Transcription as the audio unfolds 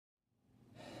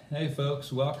Hey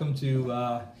folks, welcome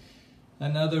to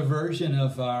another version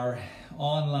of our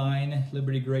online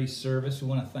Liberty Grace service. We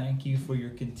want to thank you for your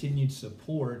continued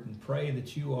support and pray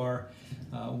that you are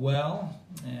well.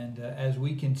 And as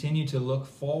we continue to look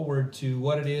forward to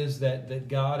what it is that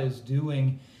God is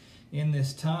doing in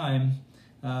this time,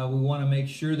 we want to make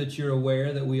sure that you're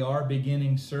aware that we are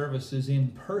beginning services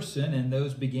in person, and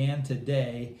those began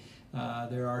today.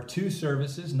 There are two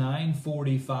services,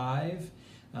 9:45.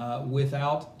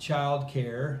 Without child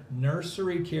care.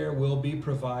 Nursery care will be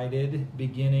provided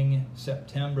beginning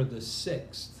September the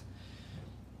 6th.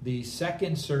 The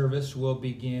second service will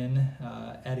begin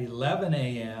at 11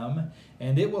 a.m.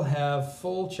 and it will have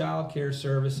full child care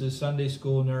services, Sunday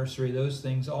school, nursery, those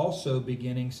things also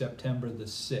beginning September the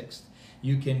 6th.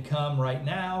 You can come right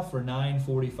now for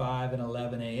 9:45 and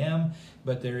 11 a.m.,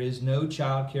 but there is no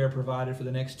child care provided for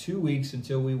the next 2 weeks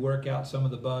until we work out some of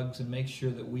the bugs and make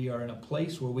sure that we are in a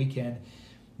place where we can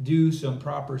do some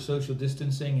proper social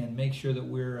distancing and make sure that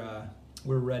we're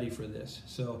ready for this.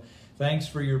 So thanks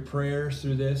for your prayers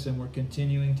through this, and we're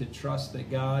continuing to trust that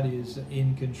God is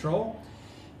in control.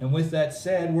 And with that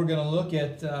said, we're going to look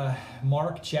at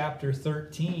Mark chapter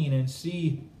 13 and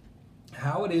see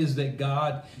how it is that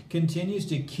God continues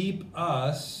to keep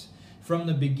us from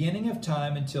the beginning of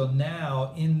time until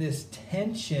now in this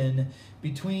tension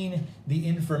between the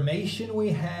information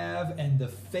we have and the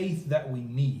faith that we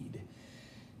need.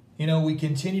 You know, we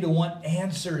continue to want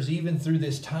answers even through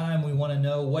this time. We want to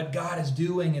know what God is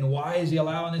doing and why is He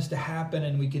allowing this to happen,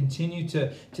 and we continue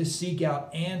to seek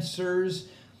out answers,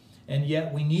 and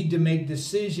yet we need to make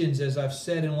decisions, as I've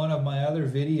said in one of my other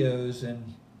videos,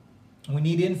 and we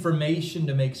need information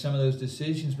to make some of those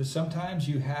decisions, but sometimes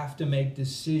you have to make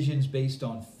decisions based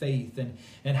on faith,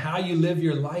 and how you live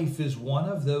your life is one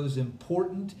of those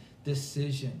important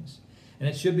decisions. And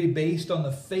it should be based on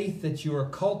the faith that you are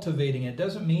cultivating. It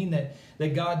doesn't mean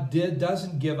that God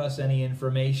doesn't give us any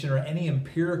information or any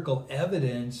empirical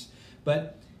evidence,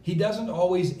 but He doesn't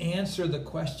always answer the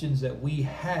questions that we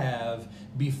have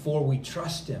before we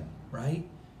trust Him, right?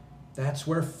 That's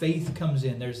where faith comes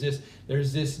in. There's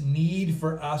this need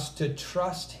for us to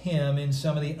trust Him in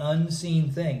some of the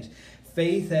unseen things.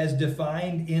 Faith, as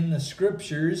defined in the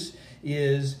Scriptures,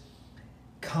 is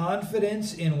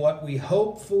confidence in what we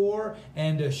hope for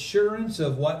and assurance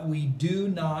of what we do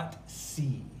not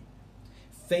see.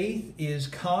 Faith is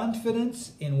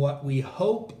confidence in what we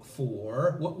hope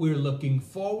for, what we're looking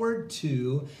forward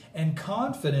to, and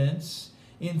confidence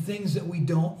in things that we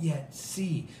don't yet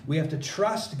see. We have to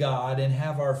trust God and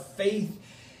have our faith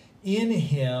in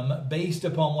Him based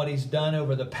upon what He's done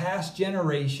over the past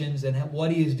generations and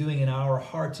what He is doing in our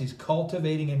hearts. He's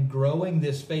cultivating and growing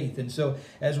this faith. And so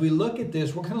as we look at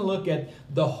this, we're going to look at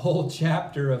the whole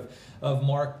chapter of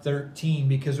Mark 13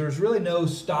 because there's really no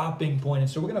stopping point. And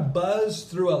so we're going to buzz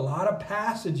through a lot of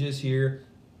passages here.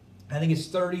 I think it's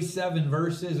 37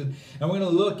 verses, and we're going to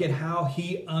look at how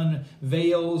He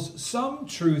unveils some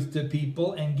truth to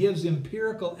people and gives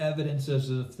empirical evidences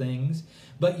of things,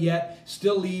 but yet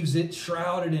still leaves it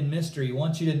shrouded in mystery. He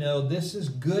wants you to know this is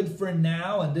good for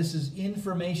now, and this is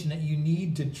information that you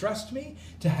need to trust me,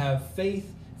 to have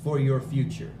faith for your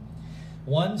future.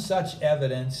 One such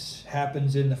evidence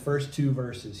happens in the first two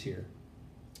verses here.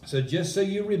 So just so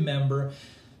you remember,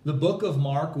 the book of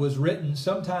Mark was written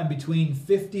sometime between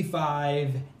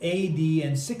 55 AD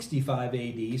and 65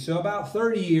 AD, so about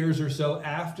 30 years or so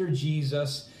after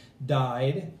Jesus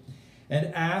died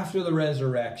and after the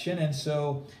resurrection. And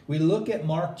so we look at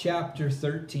Mark chapter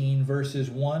 13, verses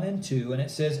 1 and 2, and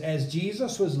it says, "As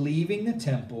Jesus was leaving the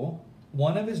temple,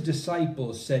 one of His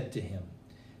disciples said to Him,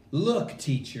 'Look,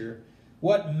 teacher,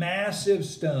 what massive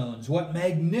stones, what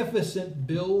magnificent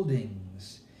buildings.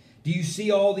 Do you see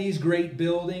all these great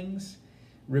buildings?'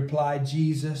 Replied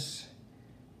Jesus,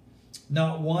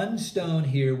 'Not one stone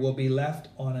here will be left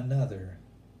on another.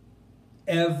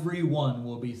 Every one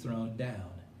will be thrown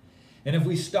down.'" And if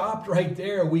we stopped right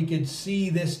there, we could see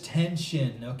this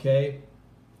tension, okay?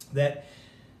 That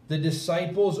the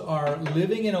disciples are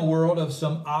living in a world of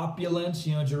some opulence.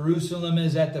 You know, Jerusalem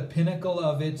is at the pinnacle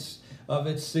of its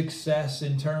success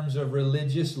in terms of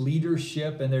religious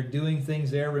leadership, and they're doing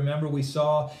things there. Remember, we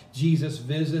saw Jesus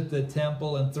visit the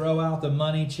temple and throw out the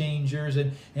money changers,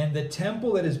 and the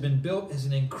temple that has been built is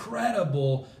an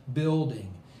incredible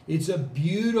building. It's a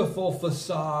beautiful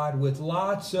facade with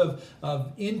lots of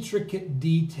intricate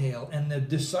detail, and the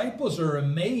disciples are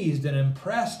amazed and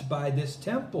impressed by this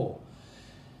temple.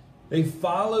 They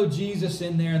follow Jesus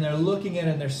in there, and they're looking at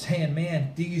it, and they're saying,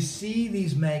 "Man, do you see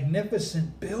these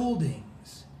magnificent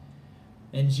buildings?"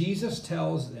 And Jesus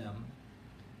tells them,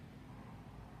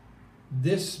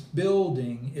 this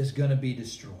building is going to be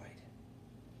destroyed.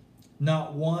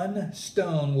 Not one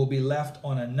stone will be left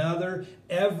on another.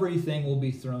 Everything will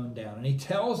be thrown down. And he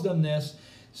tells them this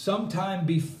sometime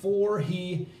before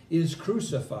he is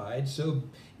crucified, so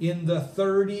in the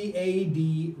 30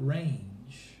 AD range.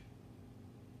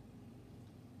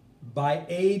 By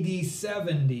AD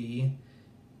 70,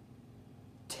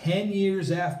 10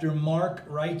 years after Mark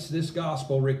writes this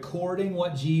gospel, recording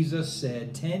what Jesus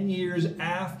said, 10 years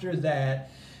after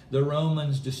that, the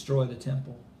Romans destroy the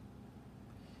temple.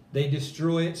 They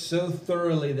destroy it so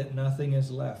thoroughly that nothing is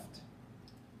left.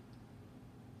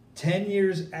 10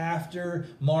 years after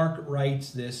Mark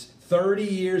writes this, 30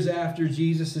 years after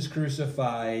Jesus is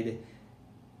crucified,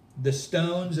 the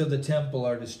stones of the temple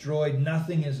are destroyed.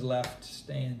 Nothing is left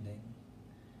standing.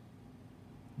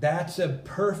 That's a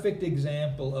perfect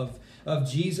example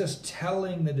of Jesus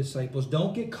telling the disciples,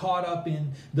 don't get caught up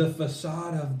in the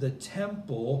facade of the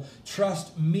temple.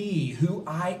 Trust me, who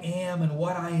I am and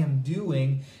what I am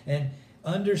doing, and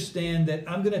understand that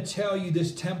I'm going to tell you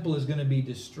this temple is going to be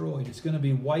destroyed. It's going to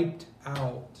be wiped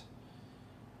out.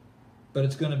 But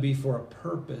it's going to be for a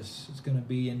purpose. It's going to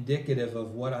be indicative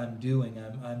of what I'm doing.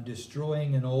 I'm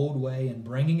destroying an old way and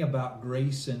bringing about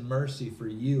grace and mercy for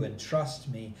you. And trust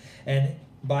me. And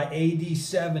by AD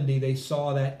 70, they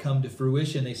saw that come to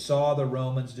fruition. They saw the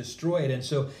Romans destroy it. And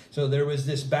so there was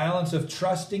this balance of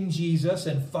trusting Jesus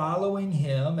and following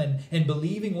him and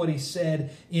believing what he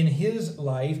said in his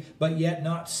life, but yet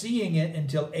not seeing it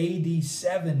until AD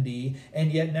 70.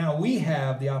 And yet now we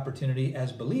have the opportunity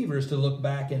as believers to look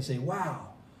back and say, wow,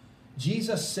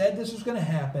 Jesus said this was going to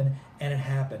happen, and it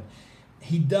happened.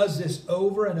 He does this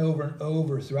over and over and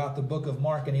over throughout the book of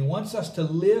Mark, and he wants us to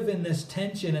live in this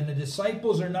tension, and the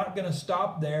disciples are not going to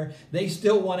stop there. They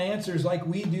still want answers like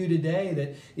we do today,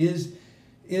 that is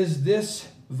this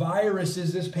virus,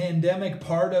 is this pandemic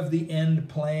part of the end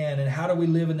plan, and how do we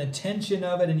live in the tension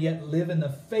of it and yet live in the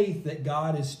faith that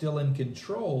God is still in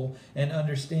control and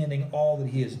understanding all that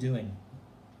he is doing.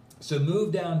 So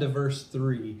move down to verse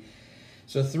 3.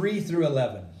 So 3 through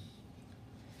 11.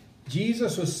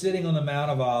 Jesus was sitting on the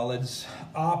Mount of Olives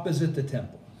opposite the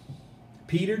temple.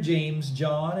 Peter, James,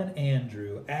 John, and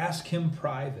Andrew ask him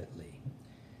privately,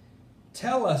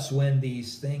 tell us when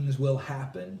these things will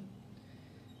happen,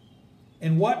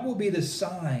 and what will be the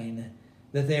sign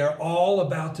that they are all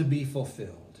about to be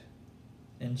fulfilled.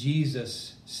 And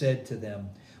Jesus said to them,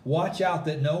 watch out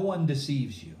that no one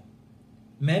deceives you.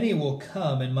 Many will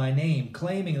come in my name,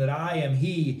 claiming that I am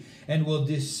he, and will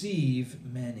deceive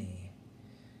many.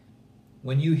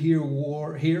 When you hear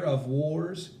of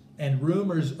wars and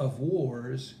rumors of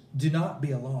wars, do not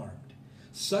be alarmed.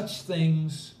 Such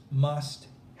things must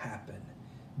happen.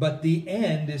 But the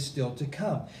end is still to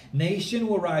come. Nation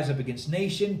will rise up against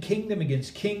nation, kingdom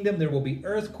against kingdom. There will be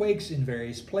earthquakes in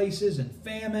various places and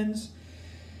famines.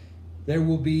 There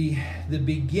will be the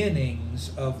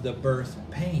beginnings of the birth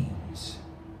pains.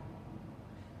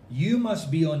 You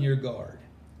must be on your guard.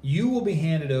 You will be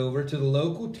handed over to the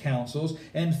local councils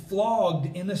and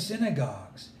flogged in the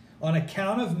synagogues. On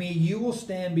account of me, you will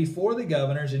stand before the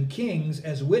governors and kings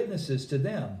as witnesses to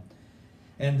them.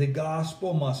 And the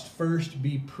gospel must first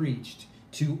be preached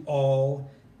to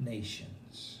all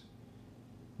nations.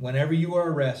 Whenever you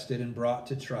are arrested and brought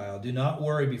to trial, do not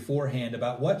worry beforehand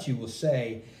about what you will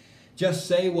say. Just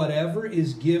say whatever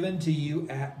is given to you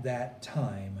at that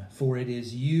time, for it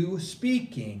is you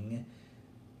speaking,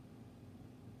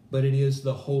 but it is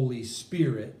the Holy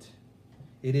Spirit.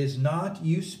 It is not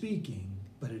you speaking,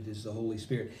 but it is the Holy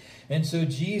Spirit. And so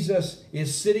Jesus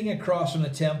is sitting across from the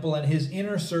temple, and his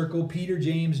inner circle, Peter,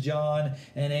 James, John,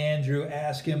 and Andrew,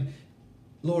 ask him,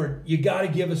 Lord, you got to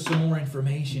give us some more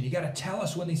information. You got to tell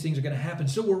us when these things are going to happen,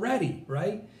 so we're ready,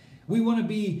 right? We want to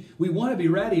be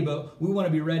ready, but we want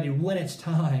to be ready when it's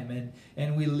time.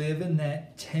 And we live in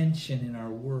that tension in our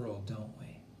world, don't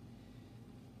we?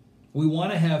 We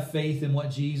want to have faith in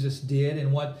what Jesus did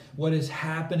and what is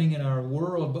happening in our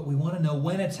world, but we want to know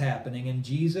when it's happening. And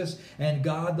Jesus and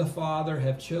God the Father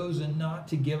have chosen not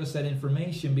to give us that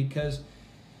information because,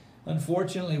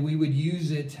 unfortunately, we would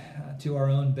use it to our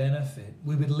own benefit.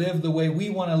 We would live the way we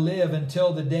want to live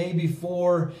until the day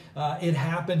before it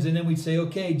happens, and then we'd say,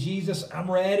 okay, Jesus, I'm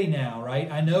ready now,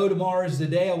 right? I know tomorrow's the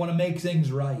day. I want to make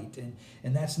things right.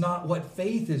 And that's not what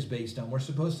faith is based on. We're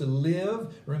supposed to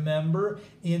live, remember,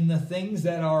 in the things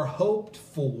that are hoped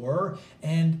for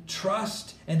and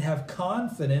trust and have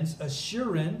confidence,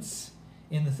 assurance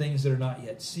in the things that are not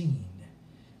yet seen.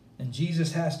 And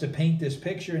Jesus has to paint this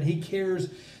picture, and he cares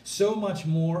so much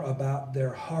more about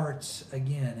their hearts,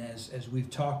 again, as we've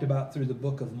talked about through the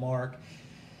book of Mark.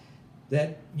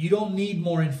 that you don't need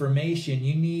more information.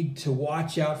 You need to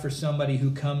watch out for somebody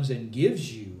who comes and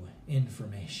gives you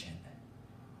information.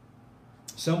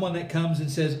 Someone that comes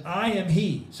and says, I am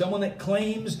he. Someone that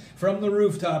claims from the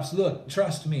rooftops, look,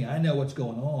 trust me, I know what's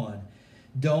going on.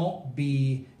 Don't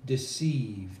be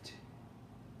deceived.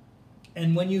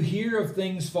 And when you hear of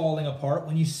things falling apart,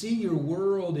 when you see your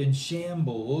world in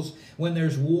shambles, when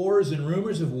there's wars and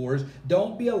rumors of wars,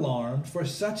 don't be alarmed, for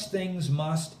such things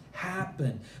must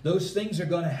happen. Those things are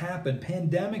going to happen.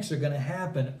 Pandemics are going to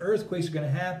happen. Earthquakes are going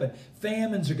to happen.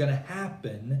 Famines are going to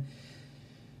happen.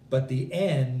 But the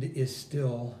end is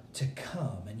still to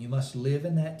come. And you must live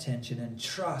in that tension and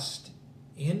trust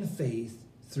in faith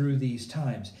through these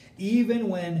times. Even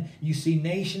when you see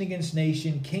nation against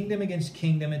nation, kingdom against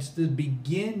kingdom, it's the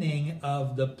beginning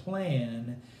of the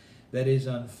plan that is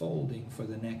unfolding for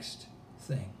the next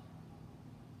thing.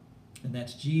 And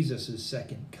that's Jesus'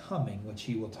 second coming, which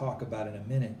he will talk about in a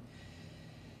minute.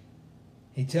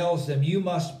 He tells them, you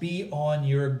must be on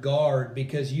your guard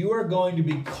because you are going to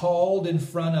be called in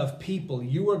front of people.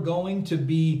 You are going to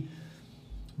be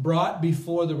brought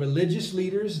before the religious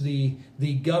leaders, the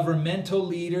governmental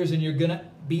leaders, and you're going to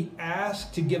be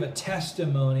asked to give a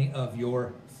testimony of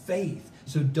your faith.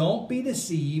 So don't be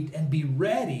deceived and be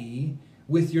ready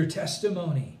with your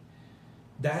testimony.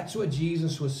 That's what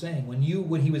Jesus was saying. When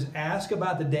he was asked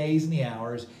about the days and the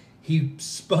hours, he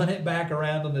spun it back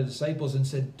around on the disciples and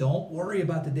said, don't worry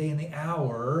about the day and the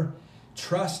hour.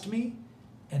 Trust me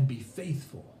and be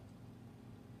faithful.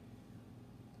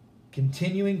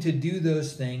 Continuing to do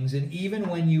those things, and even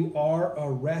when you are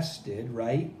arrested,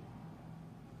 right?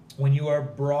 When you are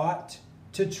brought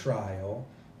to trial,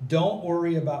 don't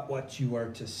worry about what you are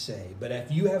to say. But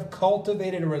if you have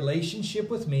cultivated a relationship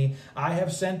with me, I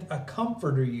have sent a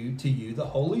comforter to you, the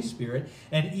Holy Spirit,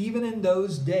 and even in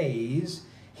those days,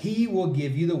 he will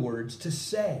give you the words to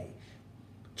say.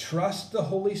 Trust the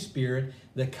Holy Spirit,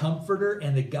 the comforter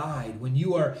and the guide. When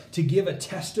you are to give a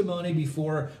testimony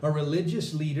before a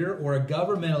religious leader or a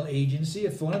governmental agency,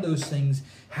 if one of those things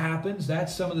happens,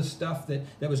 that's some of the stuff that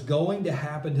was going to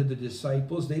happen to the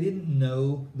disciples. They didn't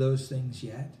know those things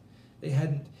yet. They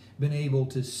hadn't been able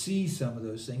to see some of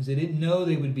those things. They didn't know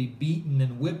they would be beaten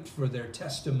and whipped for their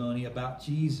testimony about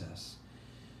Jesus.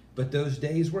 But those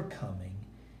days were coming.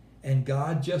 And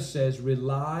God just says,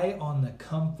 rely on the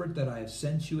comfort that I have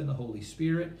sent you in the Holy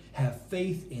Spirit. Have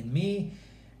faith in me,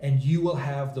 and you will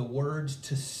have the words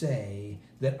to say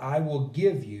that I will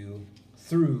give you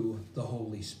through the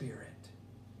Holy Spirit.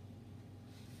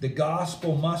 The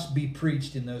gospel must be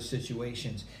preached in those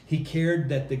situations. He cared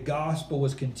that the gospel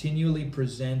was continually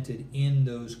presented in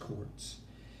those courts.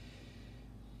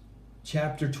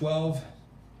 Chapter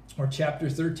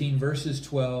 13, verses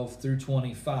 12 through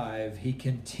 25, he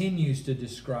continues to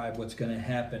describe what's going to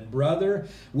happen. Brother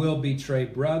will betray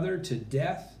brother to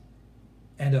death,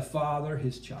 and a father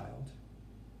his child.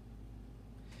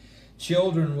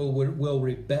 Children will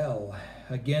rebel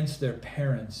against their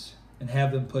parents and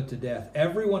have them put to death.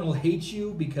 Everyone will hate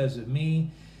you because of me,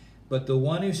 but the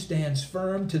one who stands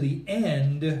firm to the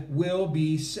end will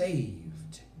be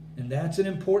saved. And that's an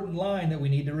important line that we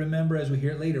need to remember as we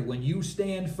hear it later. When you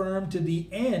stand firm to the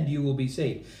end, you will be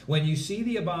saved. When you see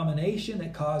the abomination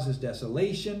that causes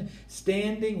desolation,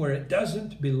 standing where it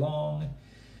doesn't belong,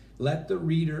 let the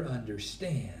reader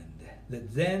understand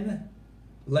that then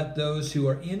let those who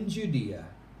are in Judea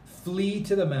flee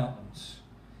to the mountains.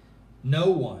 No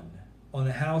one on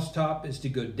the housetop is to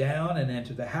go down and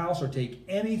enter the house or take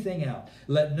anything out.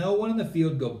 Let no one in the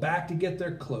field go back to get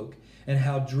their cloak. And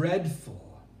how dreadful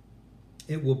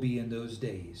it will be in those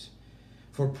days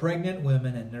for pregnant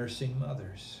women and nursing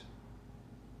mothers.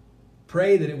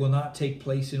 Pray that it will not take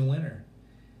place in winter,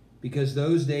 because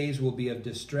those days will be of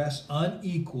distress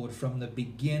unequaled from the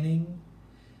beginning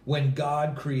when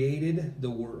God created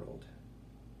the world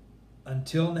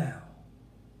until now,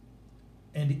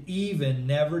 and even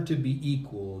never to be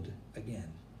equaled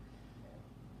again.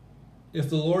 If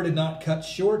the Lord had not cut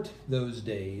short those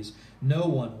days, no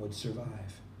one would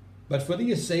survive. But for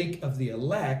the sake of the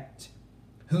elect,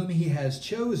 whom he has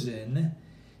chosen,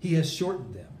 he has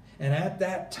shortened them. And at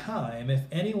that time, if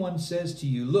anyone says to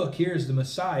you, look, here's the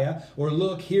Messiah, or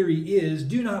look, here he is,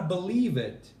 do not believe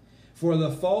it. For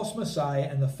the false Messiah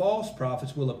and the false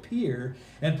prophets will appear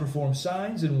and perform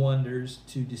signs and wonders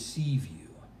to deceive you.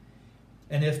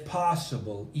 And if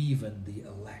possible, even the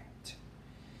elect.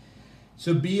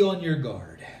 So be on your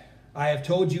guard. I have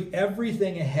told you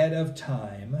everything ahead of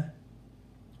time.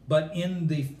 But in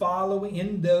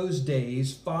those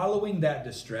days, following that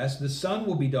distress, the sun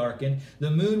will be darkened,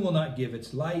 the moon will not give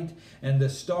its light, and the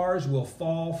stars will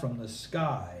fall from the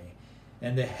sky,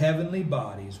 and the heavenly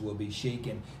bodies will be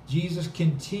shaken. Jesus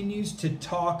continues to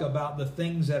talk about the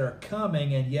things that are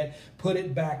coming and yet put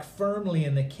it back firmly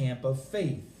in the camp of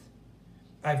faith.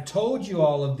 I've told you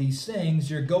all of these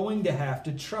things. You're going to have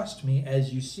to trust me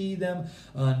as you see them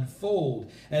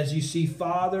unfold. As you see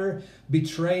father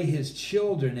betray his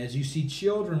children, as you see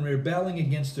children rebelling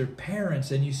against their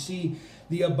parents, and you see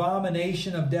the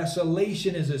abomination of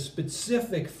desolation is a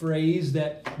specific phrase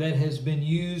that has been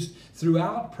used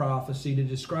throughout prophecy to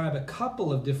describe a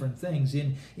couple of different things.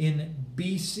 In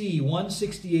BC,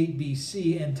 168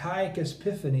 BC, Antiochus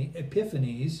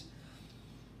Epiphanes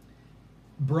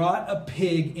brought a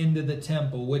pig into the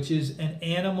temple, which is an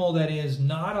animal that is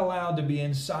not allowed to be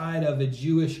inside of a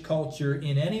Jewish culture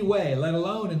in any way, let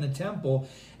alone in the temple,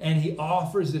 and he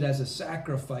offers it as a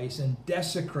sacrifice and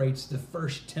desecrates the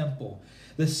first temple.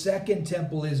 The second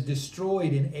temple is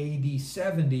destroyed in AD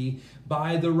 70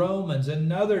 by the Romans,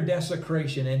 another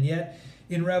desecration, and yet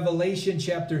in Revelation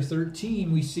chapter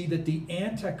 13 we see that the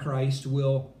Antichrist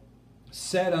will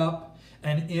set up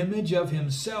an image of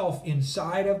himself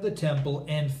inside of the temple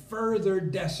and further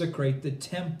desecrate the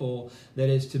temple that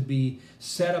is to be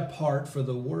set apart for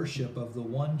the worship of the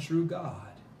one true God.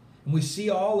 And we see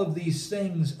all of these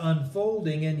things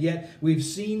unfolding, and yet we've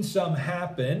seen some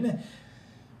happen.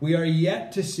 We are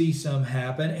yet to see some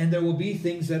happen, and there will be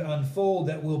things that unfold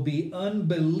that will be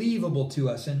unbelievable to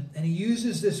us. And he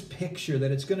uses this picture that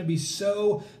it's going to be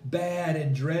so bad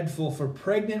and dreadful for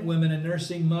pregnant women and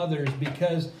nursing mothers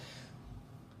because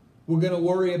we're going to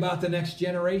worry about the next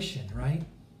generation, right?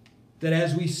 That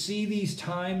as we see these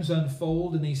times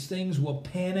unfold and these things will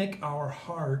panic our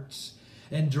hearts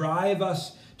and drive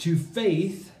us to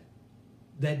faith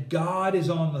that God is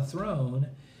on the throne,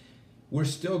 we're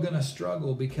still going to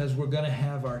struggle because we're going to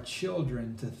have our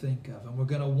children to think of. And we're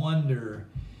going to wonder,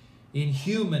 in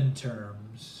human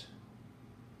terms,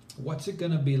 what's it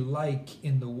going to be like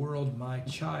in the world my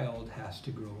child has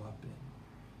to grow up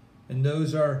in? And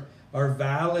those are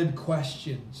valid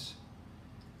questions.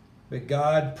 But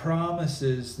God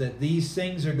promises that these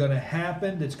things are going to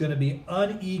happen. It's going to be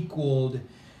unequaled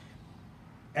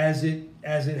as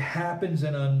it happens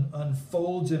and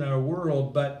unfolds in our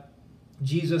world. But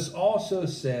Jesus also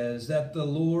says that the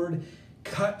Lord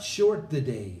cut short the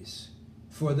days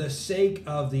for the sake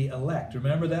of the elect.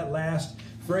 Remember that last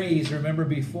phrase, remember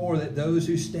before, that those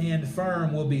who stand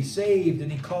firm will be saved,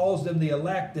 and he calls them the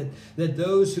elect, that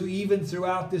those who even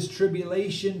throughout this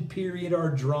tribulation period are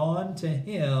drawn to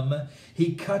him,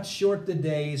 he cuts short the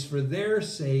days for their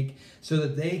sake so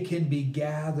that they can be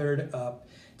gathered up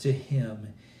to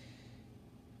him.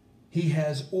 He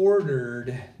has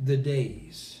ordered the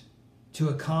days to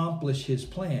accomplish his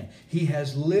plan. He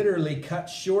has literally cut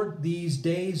short these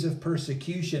days of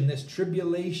persecution, this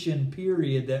tribulation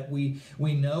period that we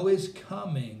know is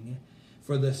coming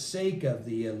for the sake of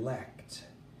the elect.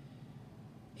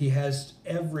 He has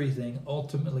everything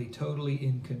ultimately totally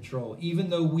in control. Even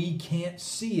though we can't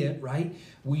see it, right?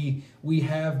 We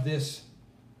have this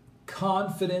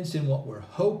confidence in what we're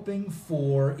hoping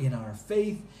for in our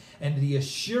faith, and the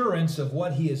assurance of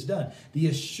what he has done. The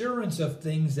assurance of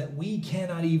things that we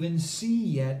cannot even see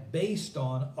yet based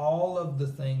on all of the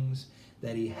things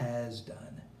that he has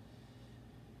done.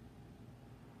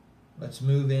 Let's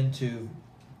move into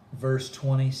verse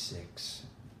 26.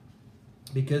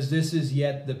 Because this is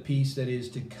yet the peace that is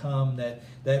to come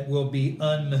that will be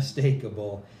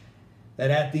unmistakable. That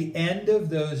at the end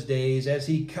of those days, as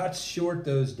he cuts short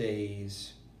those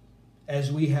days,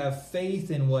 as we have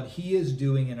faith in what he is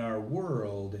doing in our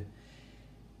world,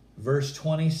 verse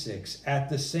 26, at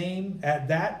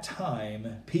that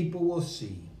time people will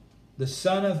see the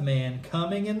Son of Man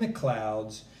coming in the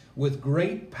clouds with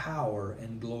great power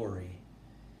and glory.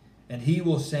 And he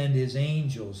will send his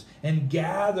angels and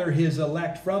gather his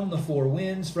elect from the four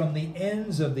winds, from the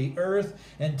ends of the earth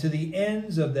and to the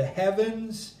ends of the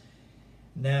heavens.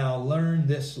 Now learn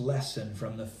this lesson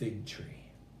from the fig tree.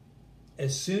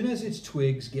 As soon as its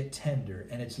twigs get tender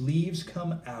and its leaves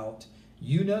come out,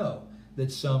 you know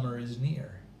that summer is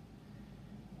near.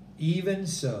 Even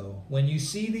so, when you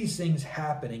see these things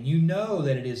happening, you know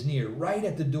that it is near, right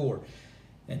at the door.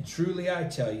 And truly I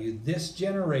tell you, this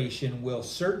generation will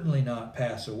certainly not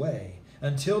pass away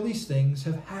until these things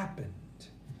have happened.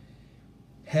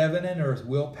 Heaven and earth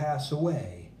will pass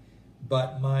away,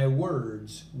 but my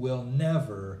words will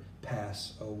never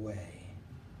pass away.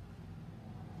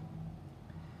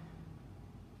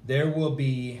 There will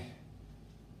be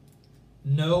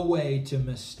no way to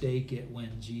mistake it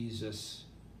when Jesus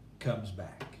comes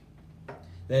back.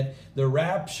 That the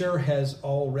rapture has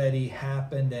already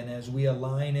happened, and as we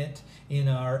align it in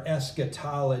our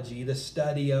eschatology, the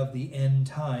study of the end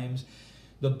times,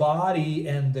 The body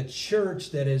and the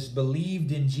church that has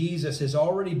believed in Jesus has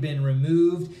already been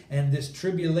removed, and this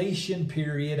tribulation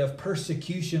period of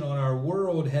persecution on our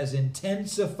world has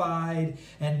intensified,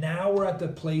 and now we're at the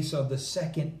place of the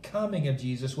second coming of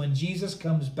Jesus. When Jesus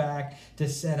comes back to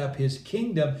set up his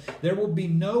kingdom, there will be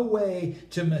no way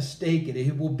to mistake it.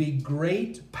 It will be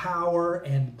great power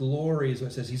and glory, as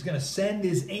it says. He's going to send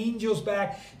his angels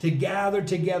back to gather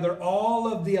together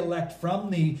all of the elect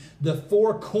from the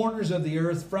four corners of the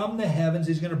earth, from the heavens.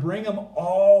 He's going to bring them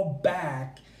all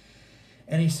back.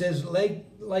 And he says, like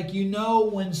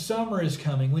when summer is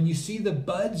coming, when you see the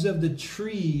buds of the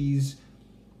trees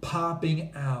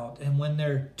popping out, and when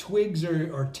their twigs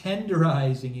are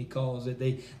tenderizing, he calls it,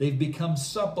 they've become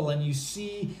supple, and you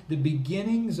see the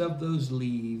beginnings of those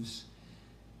leaves,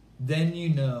 then you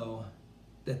know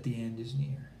that the end is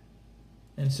near.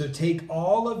 And so take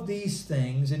all of these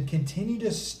things and continue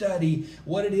to study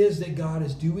what it is that God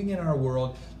is doing in our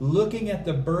world, looking at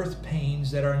the birth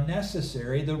pains that are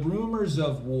necessary, the rumors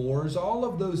of wars, all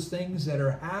of those things that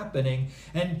are happening,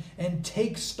 and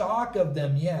take stock of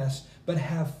them, yes, but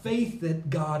have faith that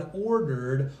God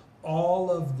ordered all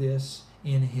of this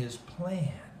in his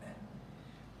plan.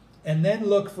 And then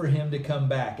look for him to come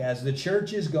back. As the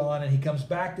church is gone and he comes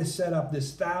back to set up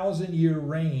this 1,000-year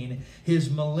reign, his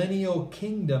millennial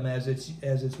kingdom, as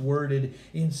it's worded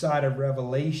inside of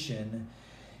Revelation,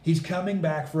 he's coming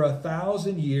back for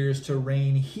 1,000 years to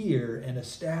reign here and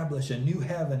establish a new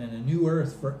heaven and a new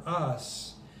earth for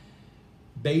us,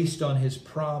 based on his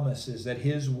promises that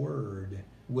his word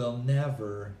will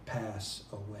never pass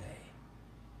away.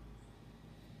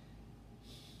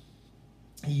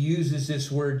 He uses this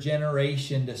word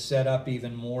generation to set up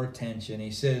even more tension.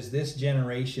 He says, this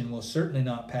generation will certainly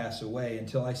not pass away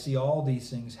until I see all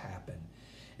these things happen.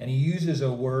 And he uses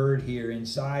a word here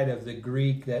inside of the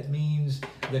Greek that means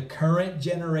the current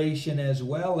generation as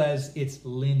well as its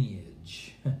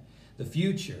lineage, the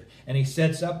future. And he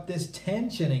sets up this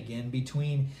tension again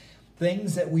between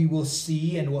things that we will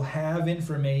see and will have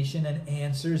information and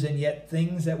answers, and yet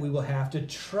things that we will have to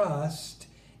trust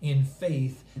in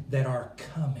faith that are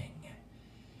coming.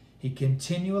 He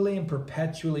continually and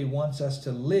perpetually wants us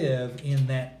to live in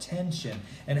that tension,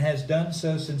 and has done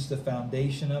so since the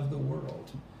foundation of the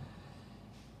world.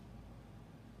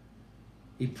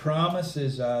 He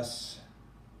promises us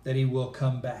that he will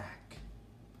come back,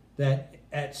 that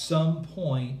at some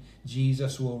point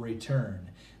Jesus will return.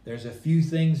 There's a few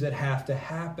things that have to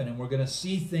happen, and we're going to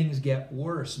see things get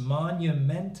worse,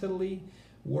 monumentally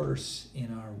worse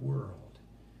in our world.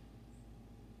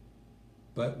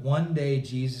 But one day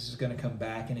Jesus is going to come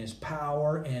back in his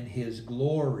power and his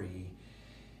glory.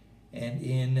 And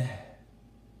in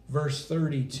verse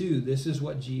 32, this is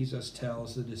what Jesus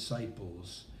tells the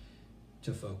disciples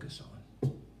to focus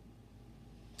on.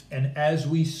 And as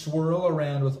we swirl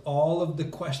around with all of the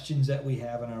questions that we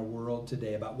have in our world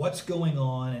today about what's going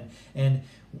on and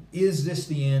is this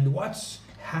the end? What's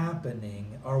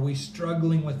happening? Are we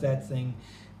struggling with that thing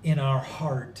in our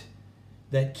heart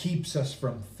that keeps us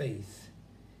from faith?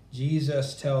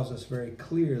 Jesus tells us very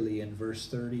clearly in verse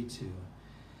 32,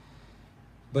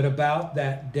 but about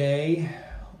that day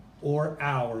or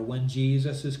hour when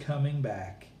Jesus is coming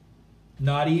back,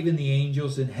 not even the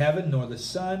angels in heaven nor the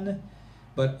Son,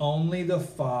 but only the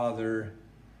Father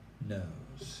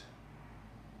knows.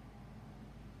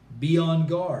 Be on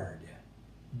guard.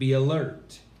 Be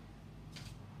alert.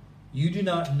 You do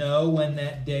not know when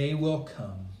that day will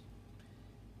come.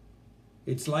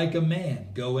 It's like a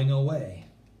man going away.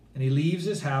 And he leaves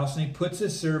his house and he puts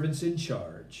his servants in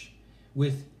charge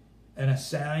with an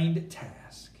assigned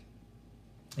task.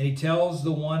 And he tells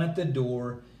the one at the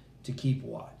door to keep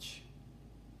watch.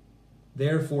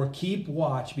 Therefore, keep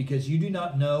watch, because you do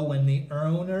not know when the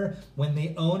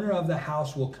owner of the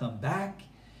house will come back,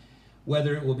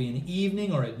 whether it will be in the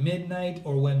evening or at midnight,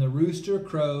 or when the rooster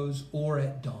crows, or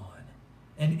at dawn.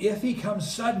 And if he comes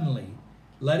suddenly,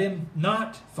 let him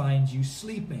not find you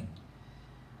sleeping.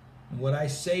 And what I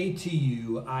say to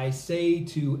you, I say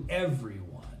to everyone,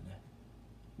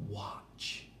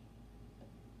 watch.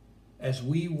 As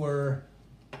we were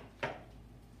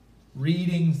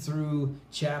reading through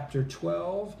chapter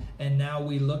 12, and now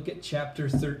we look at chapter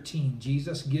 13,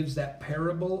 Jesus gives that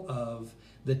parable of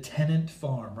the tenant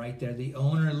farm right there. The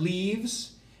owner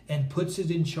leaves and puts it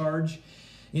in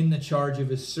the charge of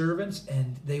his servants,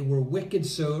 and they were wicked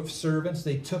servants.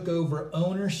 They took over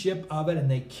ownership of it,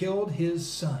 and they killed his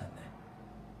son.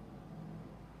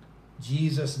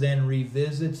 Jesus then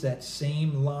revisits that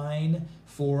same line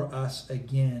for us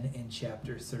again in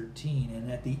chapter 13.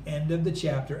 And at the end of the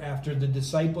chapter, after the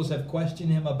disciples have questioned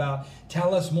him about,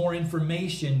 tell us more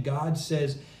information, God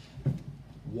says,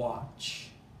 watch.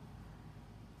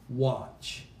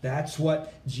 Watch. That's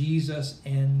what Jesus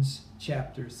ends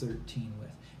chapter 13 with.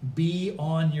 Be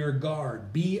on your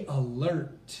guard. Be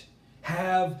alert.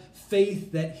 Have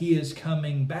faith that he is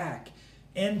coming back.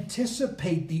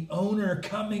 Anticipate the owner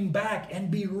coming back and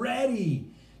be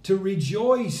ready to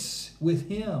rejoice with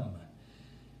him.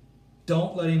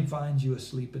 Don't let him find you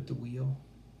asleep at the wheel,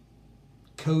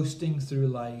 coasting through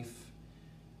life,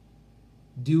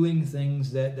 doing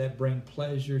things that bring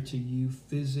pleasure to you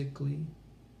physically.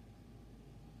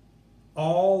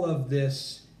 All of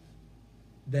this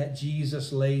that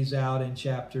Jesus lays out in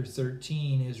chapter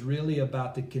 13 is really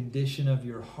about the condition of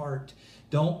your heart.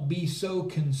 Don't be so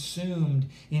consumed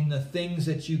in the things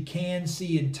that you can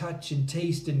see and touch and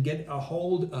taste and get a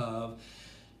hold of.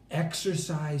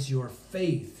 Exercise your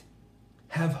faith.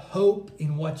 Have hope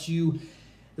in what you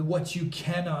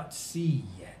cannot see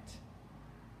yet.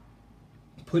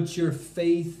 Put your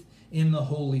faith in the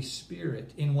Holy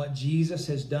Spirit, in what Jesus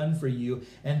has done for you,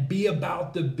 and be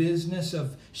about the business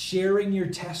of sharing your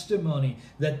testimony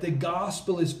that the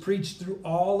gospel is preached through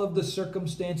all of the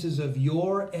circumstances of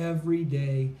your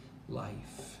everyday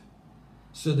life.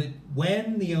 So that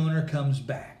when the owner comes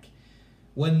back,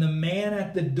 when the man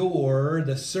at the door,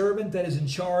 the servant that is in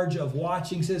charge of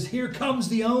watching says, "Here comes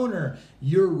the owner,"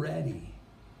 you're ready.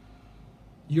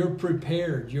 You're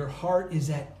prepared. Your heart is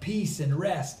at peace and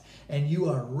rest, and you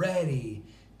are ready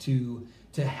to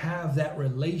have that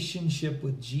relationship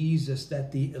with Jesus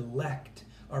that the elect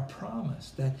are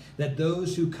promised, that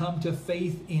those who come to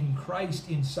faith in Christ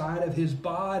inside of his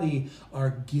body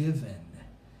are given,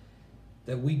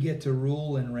 that we get to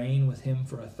rule and reign with him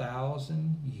for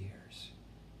 1,000 years.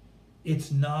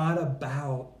 It's not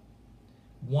about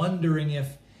wondering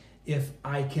if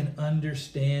I can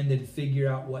understand and figure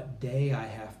out what day I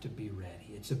have to be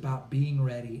ready. It's about being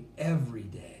ready every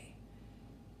day.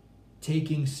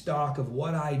 Taking stock of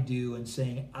what I do and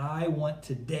saying, I want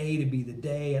today to be the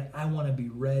day, and I want to be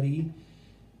ready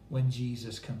when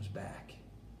Jesus comes back.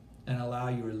 And allow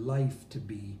your life to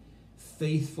be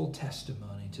faithful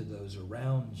testimony to those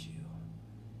around you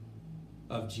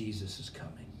of Jesus'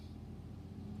 coming.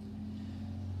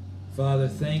 Father,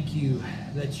 thank you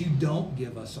that you don't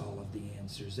give us all of the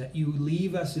answers, that you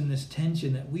leave us in this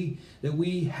tension, that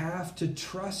we have to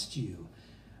trust you.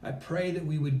 I pray that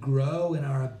we would grow in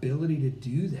our ability to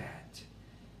do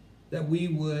that we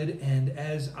would, and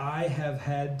as I have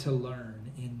had to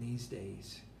learn in these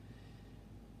days,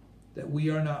 that we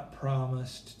are not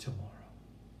promised tomorrow.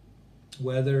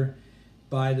 Whether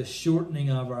by the shortening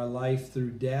of our life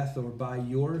through death or by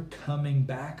your coming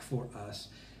back for us,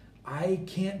 I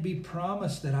can't be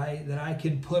promised that I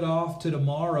can put off to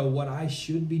tomorrow what I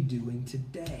should be doing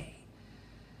today.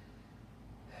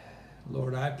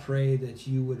 Lord, I pray that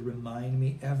you would remind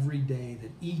me every day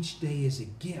that each day is a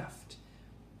gift,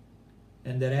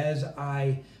 and that as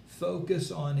I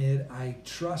focus on it, I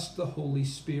trust the Holy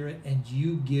Spirit, and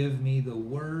you give me the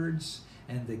words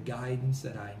and the guidance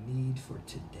that I need for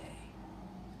today.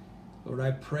 Lord,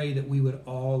 I pray that we would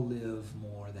all live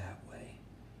more that way,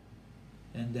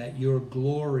 and that your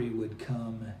glory would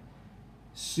come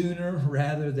sooner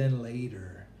rather than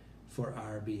later for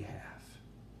our behalf.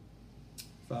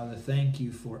 Father, thank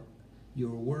you for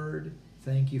your word.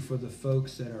 Thank you for the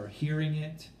folks that are hearing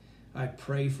it. I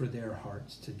pray for their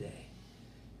hearts today.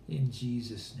 In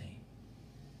Jesus' name,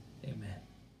 amen.